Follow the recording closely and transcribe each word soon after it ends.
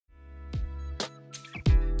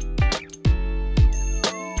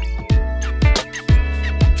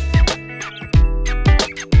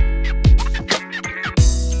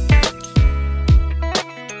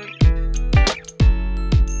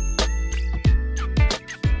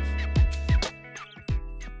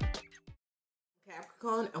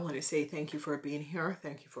Capricorn, I want to say thank you for being here.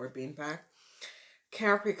 Thank you for being back.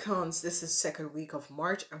 Capricorns, this is second week of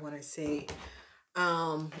March. I want to say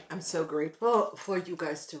I'm so grateful for you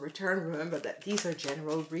guys to return. Remember that these are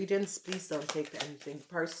general readings. Please don't take anything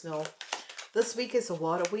personal. This week is a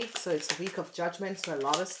water week, so it's a week of judgment. So a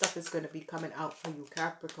lot of stuff is going to be coming out for you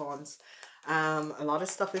Capricorns. A lot of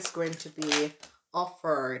stuff is going to be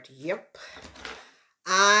offered. Yep.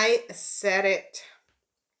 I said it.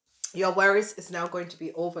 Your worries is now going to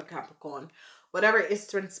be over, Capricorn. Whatever is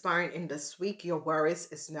transpiring in this week, your worries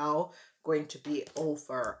is now going to be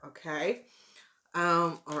over, okay?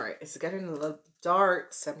 All right, it's getting a little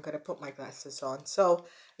dark, so I'm going to put my glasses on. So,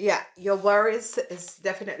 yeah, your worries is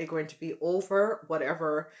definitely going to be over.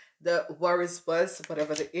 Whatever the worries was,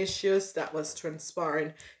 whatever the issues that was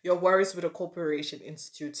transpiring, your worries with a corporation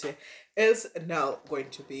institute is now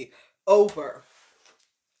going to be over.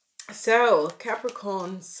 So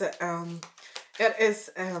Capricorns, it is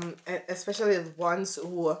especially the ones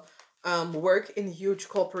who work in huge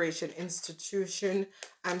corporation institution.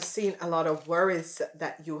 I'm seeing a lot of worries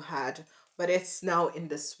that you had, but it's now in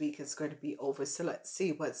this week. It's going to be over. So let's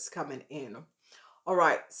see what's coming in. All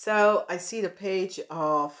right. So I see the page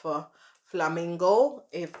of Flamingo.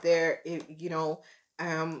 If the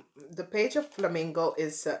page of Flamingo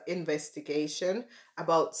is investigation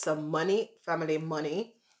about some money, family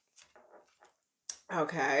money.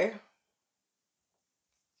 Okay.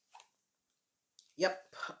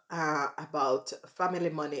 Yep. About family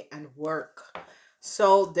money and work.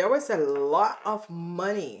 So there was a lot of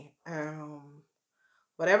money.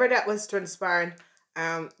 Whatever that was transpiring,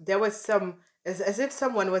 there was some, as if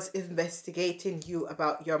someone was investigating you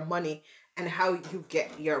about your money and how you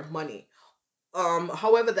get your money.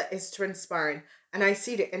 However that is transpiring. And I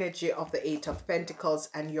see the energy of the Eight of Pentacles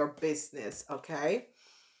and your business, okay?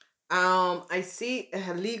 I see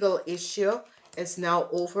a legal issue is now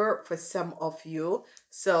over for some of you.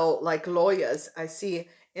 So like lawyers, I see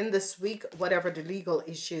in this week, whatever the legal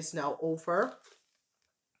issue is now over.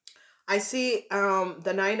 I see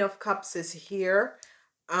the Nine of Cups is here.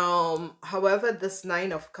 However, this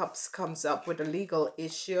Nine of Cups comes up with a legal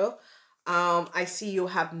issue. I see you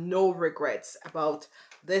have no regrets about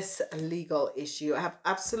this legal issue. I have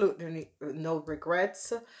absolutely no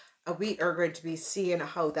regrets. We are going to be seeing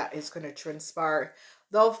how that is going to transpire.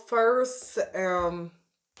 The first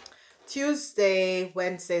Tuesday,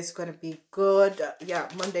 Wednesday is going to be good. Yeah,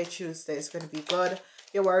 Monday, Tuesday is going to be good.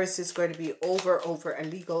 Your worries is going to be over a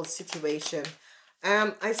legal situation.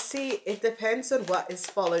 I see it depends on what is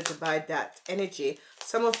followed by that energy.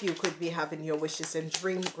 Some of you could be having your wishes and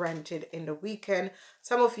dream granted in the weekend.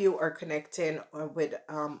 Some of you are connecting with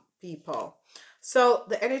people. So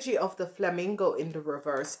the energy of the flamingo in the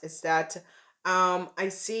reverse is that I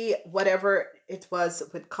see whatever it was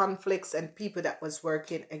with conflicts and people that was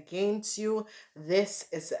working against you, this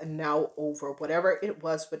is now over. Whatever it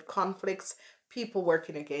was with conflicts, people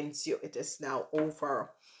working against you, it is now over.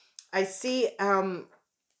 I see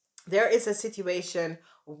there is a situation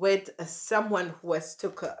with someone who has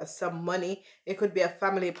took some money. It could be a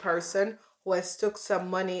family person who has took some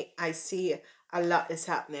money. I see a lot is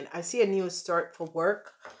happening. I see a new start for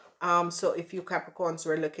work. So if you Capricorns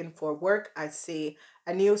were looking for work, I see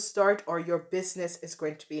a new start, or your business is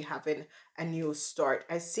going to be having a new start.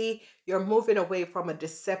 I see you're moving away from a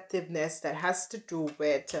deceptiveness that has to do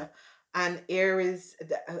with an Aries,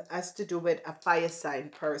 that has to do with a fire sign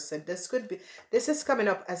person. This is coming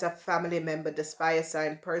up as a family member, this fire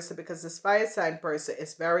sign person, because this fire sign person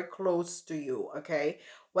is very close to you, okay?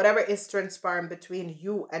 Whatever is transpiring between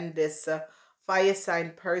you and this fire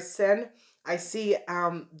sign person, I see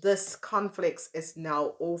this conflict is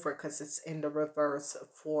now over because it's in the reverse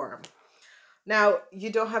form. Now,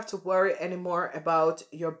 you don't have to worry anymore about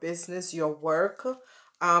your business, your work.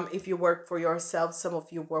 If you work for yourself, some of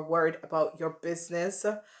you were worried about your business.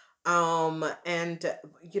 And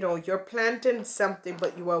you're planting something,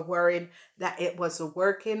 but you were worried that it wasn't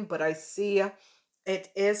working. But I see it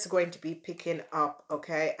is going to be picking up,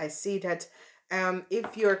 okay? I see that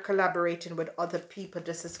if you're collaborating with other people,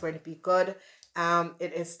 this is going to be good.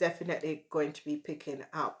 It is definitely going to be picking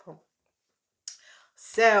up.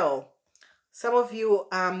 So some of you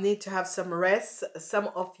need to have some rest.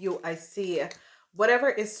 Some of you, I see, whatever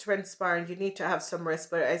is transpiring, you need to have some rest.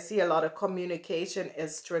 But I see a lot of communication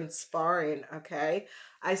is transpiring, okay?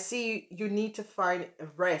 I see you need to find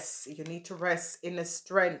rest. You need to rest in the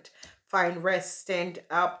strength. Find rest, stand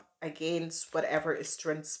up against whatever is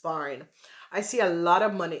transpiring. I see a lot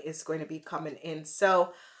of money is going to be coming in.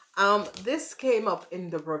 So this came up in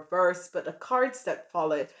the reverse, but the cards that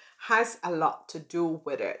followed has a lot to do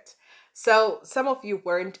with it. So some of you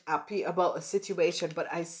weren't happy about a situation, but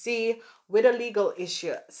I see with a legal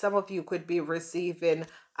issue, some of you could be receiving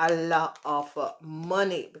a lot of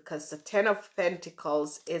money because the Ten of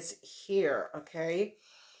Pentacles is here, okay?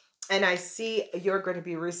 And I see you're going to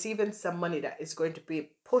be receiving some money that is going to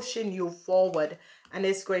be pushing you forward and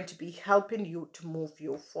it's going to be helping you to move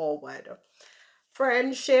you forward.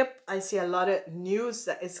 Friendship, I see a lot of news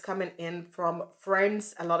that is coming in from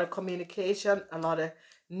friends, a lot of communication, a lot of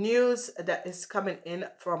news that is coming in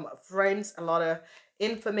from friends, a lot of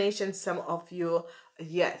information. Some of you,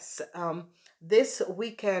 yes, this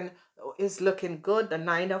weekend is looking good. The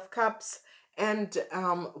Nine of Cups and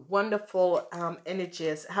wonderful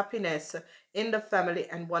energies, happiness in the family,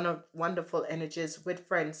 and one of wonderful energies with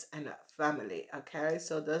friends and family. Okay,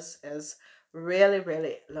 so this is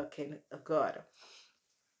really looking good.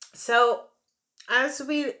 So as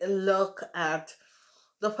we look at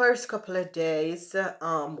the first couple of days,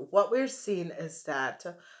 what we're seeing is that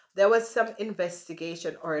there was some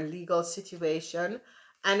investigation or a legal situation,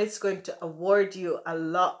 and it's going to award you a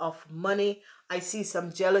lot of money. I see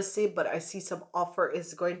some jealousy, but I see some offer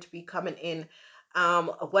is going to be coming in.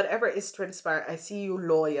 Whatever is transpiring, I see you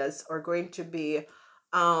lawyers are going to be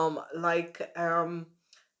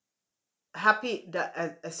happy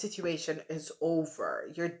that a situation is over.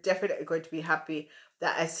 You're definitely going to be happy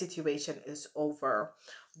that a situation is over.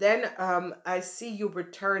 Then I see you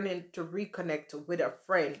returning to reconnect with a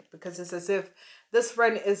friend, because it's as if this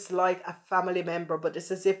friend is like a family member, but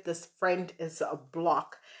it's as if this friend is a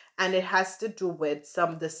block, and it has to do with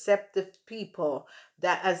some deceptive people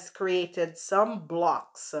that has created some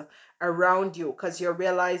blocks around you, because you're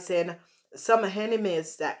realizing some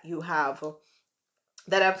enemies that you have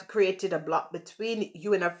that have created a block between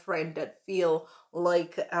you and a friend that feel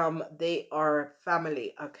like they are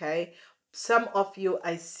family. Okay, some of you,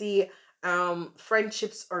 I see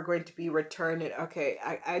friendships are going to be returning. Okay,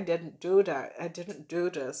 I didn't do that. I didn't do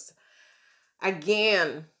this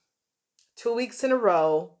again. 2 weeks in a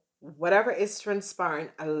row, whatever is transpiring,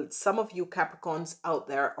 some of you Capricorns out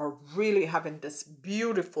there are really having this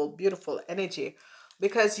beautiful energy,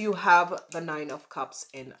 because you have the Nine of Cups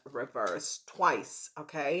in reverse twice.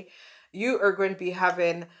 Okay, you are going to be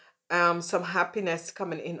having some happiness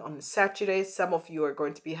coming in on Saturday. Some of you are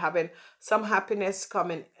going to be having some happiness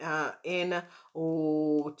coming in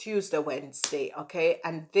Tuesday, Wednesday. Okay,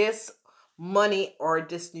 and this money or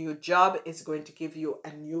this new job is going to give you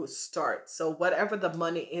a new start. So whatever the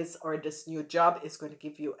money is or this new job is going to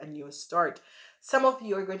give you a new start. Some of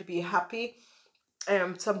you are going to be happy.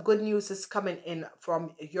 Some good news is coming in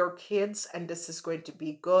from your kids, and this is going to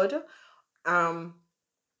be good.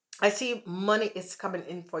 I see money is coming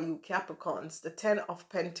in for you Capricorns. The Ten of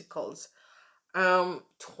Pentacles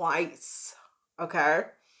twice. Okay,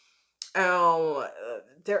 um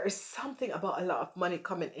there is something about a lot of money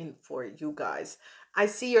coming in for you guys. I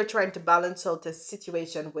see you're trying to balance out a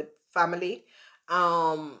situation with family.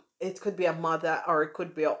 It could be a mother or it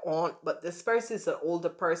could be an aunt, but this person is an older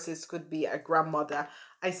person. It could be a grandmother.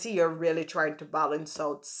 I see you're really trying to balance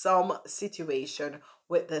out some situation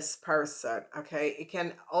with this person. Okay, it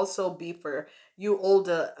can also be for you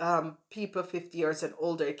older people, 50 years and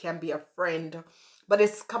older. It can be a friend, but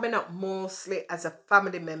it's coming up mostly as a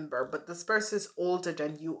family member. But this person is older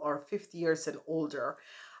than you are, 50 years and older.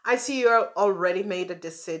 I see you already made a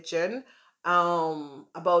decision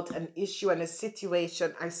about an issue and a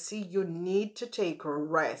situation. I see you need to take a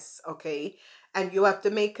rest. Okay, and you have to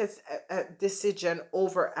make a decision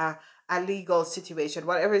over a legal situation.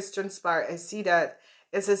 Whatever is transpired, I see that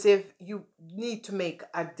it's as if you need to make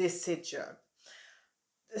a decision.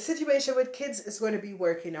 The situation with kids is going to be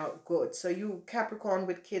working out good. So you Capricorn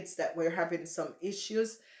with kids that were having some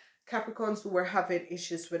issues, Capricorns who were having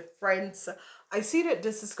issues with friends, I see that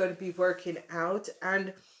this is going to be working out.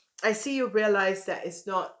 And I see you realize that it's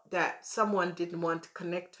not that someone didn't want to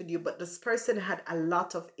connect with you, but this person had a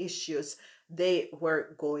lot of issues they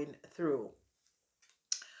were going through.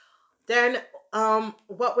 Then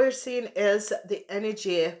what we're seeing is the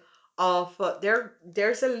energy of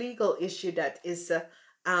there's a legal issue that is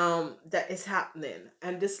happening,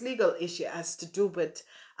 and this legal issue has to do with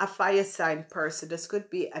a fire sign person. This could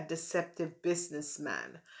be a deceptive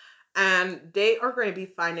businessman, and they are going to be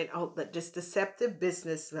finding out that this deceptive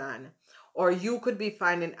businessman, or you could be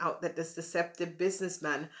finding out that this deceptive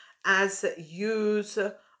businessman has used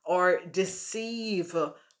or deceive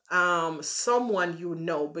someone you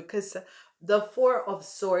know, because the Four of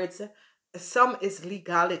Swords, some is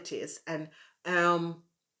legalities, and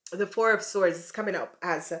the Four of Swords is coming up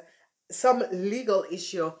as some legal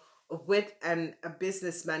issue with a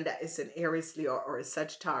businessman that is an Aries, Leo, or a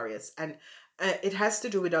Sagittarius, and it has to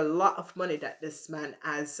do with a lot of money that this man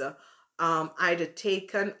has either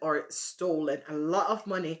taken or stolen. A lot of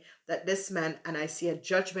money that this man, and I see a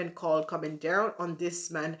judgment call coming down on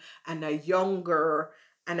this man and a younger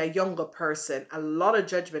person. A lot of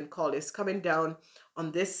judgment call is coming down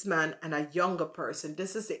on this man and a younger person.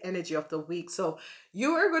 This is the energy of the week. So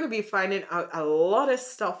you are going to be finding out a lot of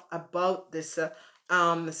stuff about this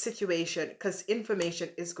situation, because information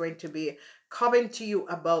is going to be coming to you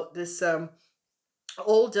about this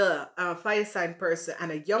older fire sign person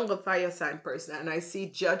and a younger fire sign person, and I see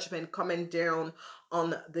judgment coming down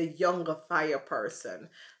on the younger fire person.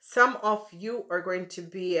 Some of you are going to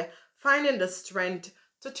be finding the strength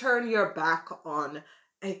to turn your back on.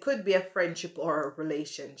 It could be a friendship or a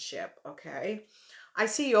relationship. Okay, I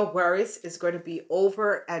see your worries is going to be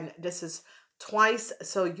over, and this is twice.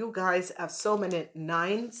 So you guys have so many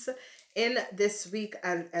nines in this week,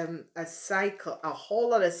 and a cycle, a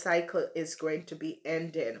whole lot of cycle is going to be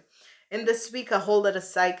ending. In this week, a whole lot of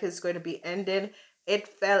cycle is going to be ending. It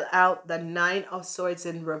fell out, the 9 of Swords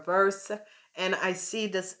in reverse, and I see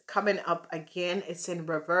this coming up again. It's in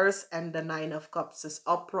reverse, and the 9 of Cups is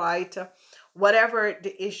upright. Whatever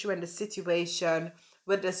the issue and the situation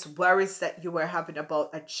with this worries that you were having about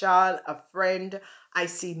a child, a friend, I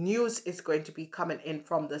see news is going to be coming in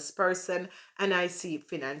from this person, and I see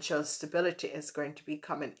financial stability is going to be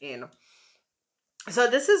coming in. So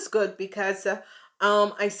this is good, because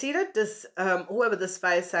I see that this whoever this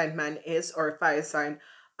fire sign man is, or fire sign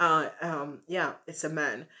yeah, it's a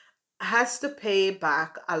man, has to pay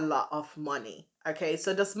back a lot of money. Okay,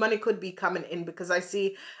 so this money could be coming in because I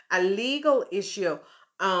see a legal issue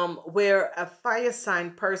where a fire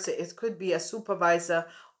sign person, it could be a supervisor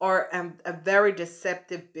or a very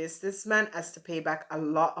deceptive businessman, has to pay back a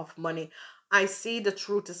lot of money. I see the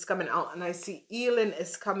truth is coming out, and I see healing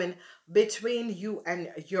is coming between you and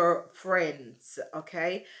your friends.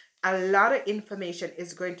 Okay, a lot of information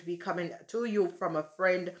is going to be coming to you from a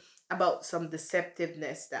friend about some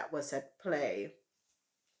deceptiveness that was at play.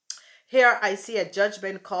 Here I see a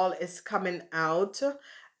judgment call is coming out,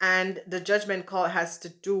 and the judgment call has to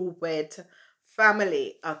do with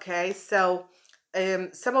family. Okay, so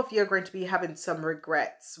some of you are going to be having some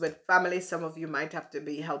regrets with family. Some of you might have to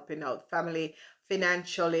be helping out family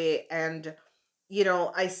financially, and you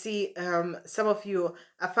know, I see some of you,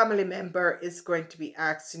 a family member is going to be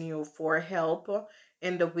asking you for help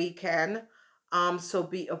in the weekend. So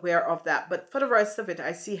be aware of that. But for the rest of it,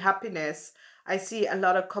 I see happiness. I see a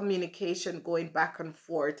lot of communication going back and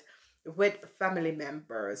forth with family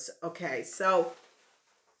members. Okay, so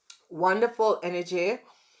wonderful energy.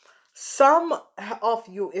 Some of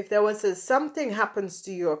you, if there was something happens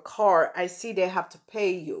to your car, I see they have to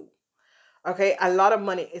pay you. Okay, a lot of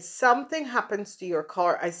money. If something happens to your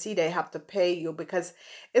car, I see they have to pay you, because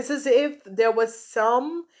it's as if there was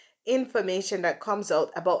some information that comes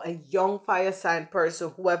out about a young fire sign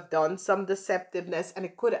person who have done some deceptiveness, and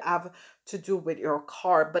it could have to do with your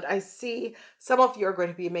car. But I see some of you are going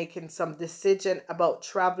to be making some decision about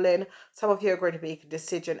traveling. Some of you are going to make a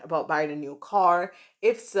decision about buying a new car.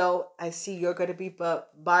 If so, I see you're going to be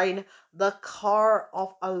buying the car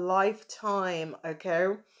of a lifetime. Okay,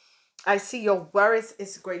 I see your worries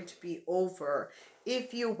is going to be over.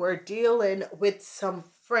 If you were dealing with some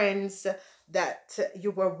friends that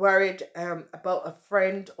you were worried about a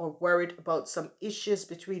friend, or worried about some issues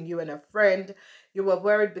between you and a friend, you were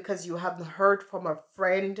worried because you haven't heard from a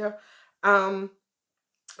friend, the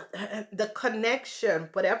connection,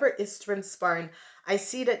 whatever is transpiring, I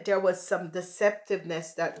see that there was some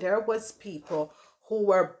deceptiveness, that there was people who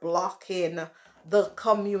were blocking the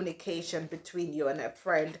communication between you and a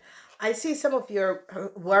friend. I see some of you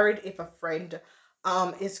are worried if a friend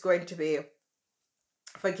is going to be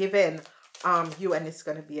forgiving you, and it's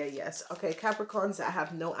going to be a yes. Okay, Capricorns, I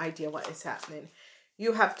have no idea what is happening.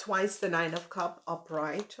 You have twice the 9 of Cups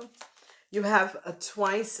upright. You have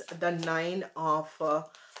twice the 9 of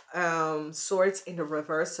Swords in the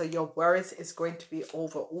reverse. So your worries is going to be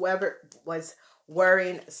over. Whoever was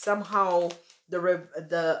worrying, somehow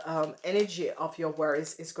the energy of your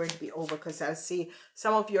worries is going to be over, because I see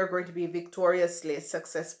some of you are going to be victoriously,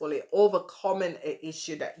 successfully overcoming an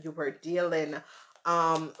issue that you were dealing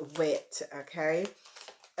with. Okay,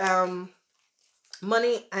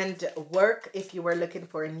 money and work. If you were looking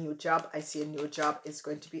for a new job, I see a new job is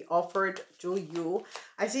going to be offered to you.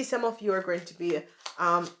 I see some of you are going to be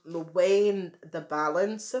weighing the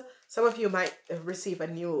balance. Some of you might receive a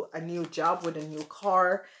new job with a new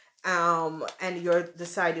car, and you're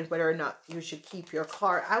deciding whether or not you should keep your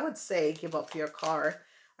car. I would say give up your car.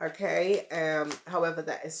 Okay, however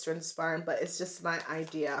that is transpiring, but it's just my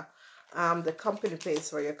idea. The company pays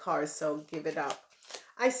for your car, so give it up.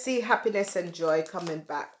 I see happiness and joy coming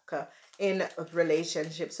back in a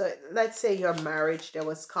relationship. So let's say your marriage, there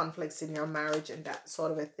was conflicts in your marriage and that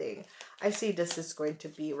sort of a thing. I see this is going to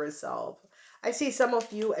be resolved. I see some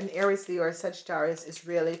of you, an Aries, Leo, or Sagittarius, is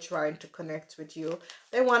really trying to connect with you.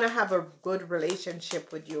 They want to have a good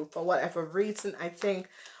relationship with you for whatever reason. I think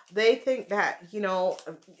they think that, you know,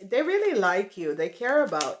 they really like you. They care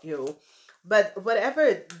about you. But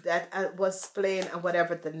whatever that was playing and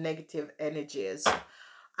whatever the negative energy is,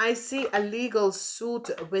 I see a legal suit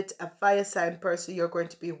with a fire sign person. You're going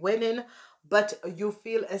to be winning, but you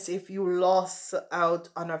feel as if you lost out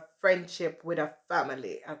on a friendship with a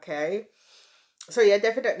family, okay? So you're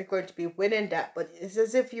definitely going to be winning that, but it's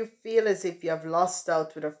as if you feel as if you have lost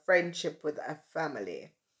out with a friendship with a family.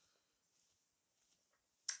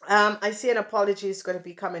 I see an apology is going to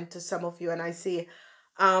be coming to some of you, and I see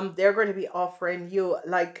they're going to be offering you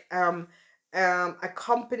like a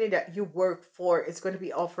company that you work for is going to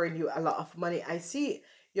be offering you a lot of money. I see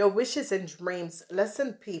your wishes and dreams.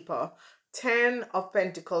 Listen, people, 10 of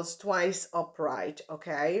Pentacles twice upright,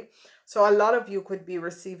 okay? So a lot of you could be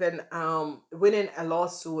receiving winning a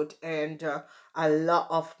lawsuit and a lot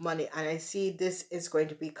of money, and I see this is going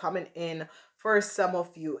to be coming in for some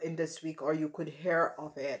of you in this week, or you could hear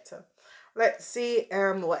of it. Let's see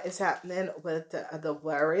what is happening with the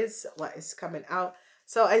worries, what is coming out.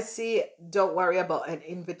 So I see, don't worry about an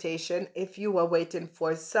invitation. If you were waiting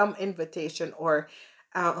for some invitation or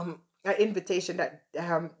an invitation that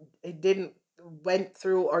it didn't went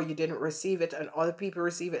through, or you didn't receive it and other people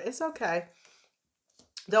receive it, it's okay.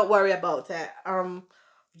 Don't worry about that.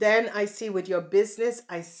 Then I see with your business,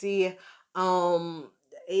 I see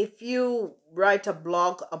if you write a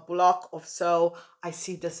blog of, so I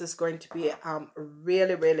see this is going to be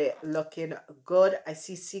really looking good. I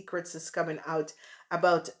see secrets is coming out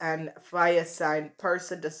about an fire sign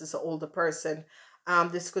person. This is an older person.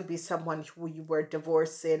 This could be someone who you were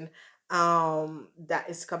divorcing. That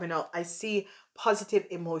is coming out. I see positive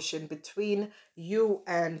emotion between you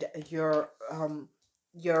and your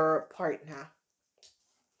partner.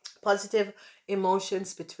 Positive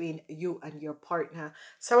emotions between you and your partner.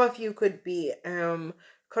 Some of you could be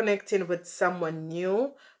connecting with someone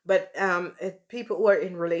new, but if people who are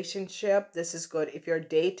in relationship, this is good. If you're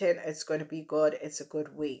dating, it's going to be good. It's a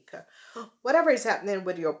good week. Whatever is happening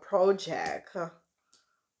with your project,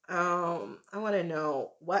 I want to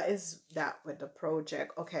know what is that with the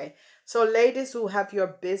project. Okay, so ladies who have your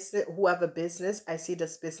business, who have a business, I see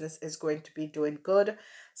this business is going to be doing good.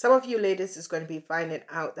 Some of you ladies is going to be finding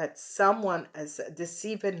out that someone has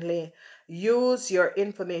deceivingly used your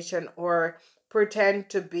information or pretend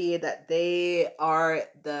to be that they are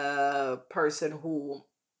the person who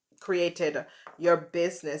created your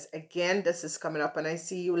business. Again, this is coming up, and I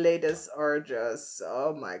see you ladies are just,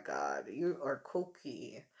 oh my god, you are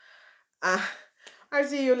cookie. uh, I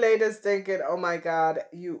see you ladies thinking, oh my god,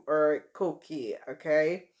 you are cookie,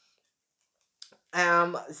 okay?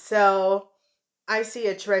 So I see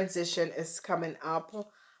a transition is coming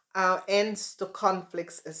up. Ends to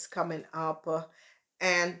conflicts is coming up.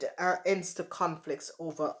 And ends to conflicts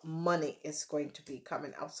over money is going to be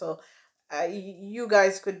coming up. So you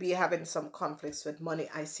guys could be having some conflicts with money.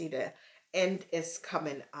 I see the end is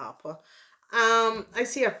coming up. I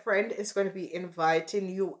see a friend is going to be inviting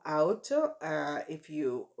you out if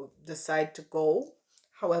you decide to go.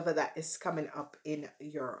 However, that is coming up in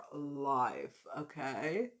your life,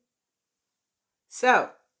 okay? So,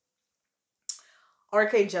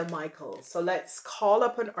 Archangel Michael. So let's call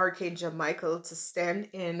upon Archangel Michael to stand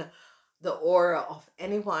in the aura of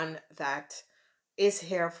anyone that is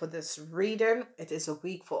here for this reading. It is a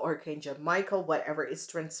week for Archangel Michael, whatever is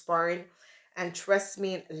transpiring. And trust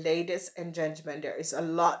me, ladies and gentlemen, there is a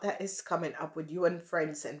lot that is coming up with you and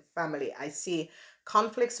friends and family. I see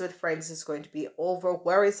conflicts with friends is going to be over.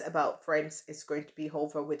 Worries about friends is going to be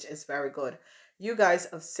over, which is very good. You guys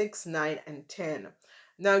of 6, 9, and 10.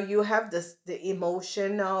 Now you have the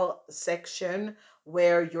emotional section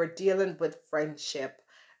where you're dealing with friendship.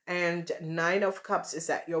 And 9 of Cups is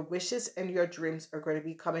that your wishes and your dreams are going to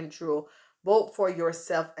be coming true, both for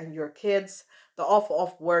yourself and your kids. The offer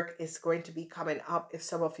of work is going to be coming up. If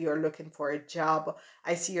some of you are looking for a job,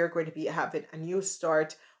 I see you're going to be having a new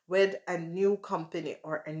start with a new company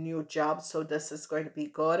or a new job. So this is going to be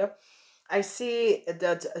good. I see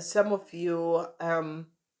that some of you,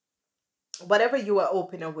 whatever you are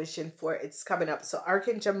open and wishing for, it's coming up. So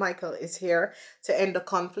Archangel Michael is here to end the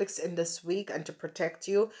conflicts in this week and to protect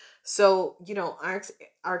you. So, you know, ask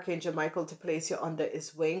Archangel Michael to place you under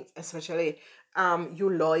his wing, especially you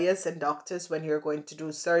lawyers and doctors, when you're going to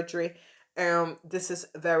do surgery, this is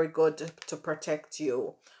very good to protect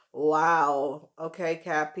you. Wow. Okay,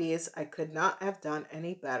 Cappies, I could not have done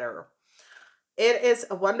any better. It is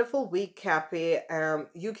a wonderful week, Cappy.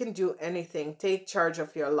 You can do anything. Take charge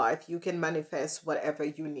of your life. You can manifest whatever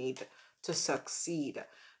you need to succeed.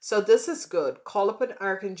 So this is good. Call upon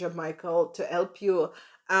Archangel Michael to help you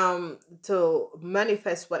to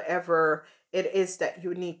manifest whatever it is that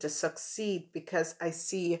you need to succeed, because I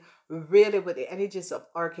see really with the energies of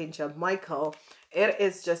Archangel Michael, it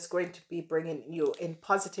is just going to be bringing you in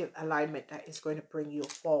positive alignment that is going to bring you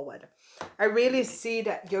forward. I really see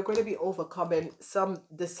that you're going to be overcoming some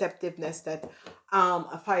deceptiveness that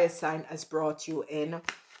a fire sign has brought you in.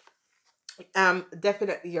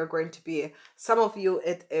 Definitely you're going to be, some of you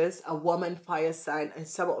it is a woman fire sign, and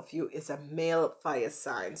some of you is a male fire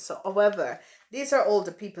sign. So however, these are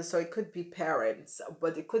older people, so it could be parents,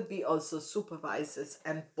 but it could be also supervisors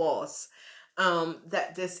and boss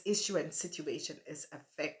that this issue and situation is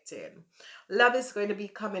affecting. Love is going to be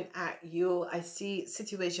coming at you. I see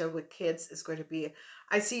situation with kids is going to be,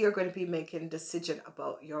 I see you're going to be making decision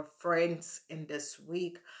about your friends in this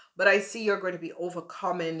week, but I see you're going to be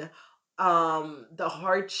overcoming the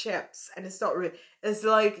hardships, and it's not really, it's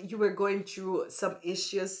like you were going through some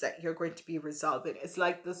issues that you're going to be resolving. It's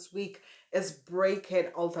like this week is breaking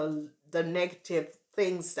all the negative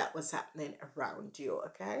things that was happening around you.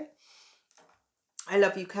 Okay, I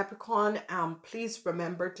love you, Capricorn. Please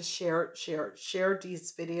remember to share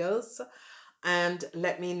these videos and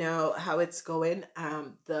let me know how it's going.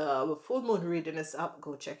 The full moon reading is up.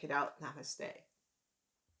 Go check it out. Namaste.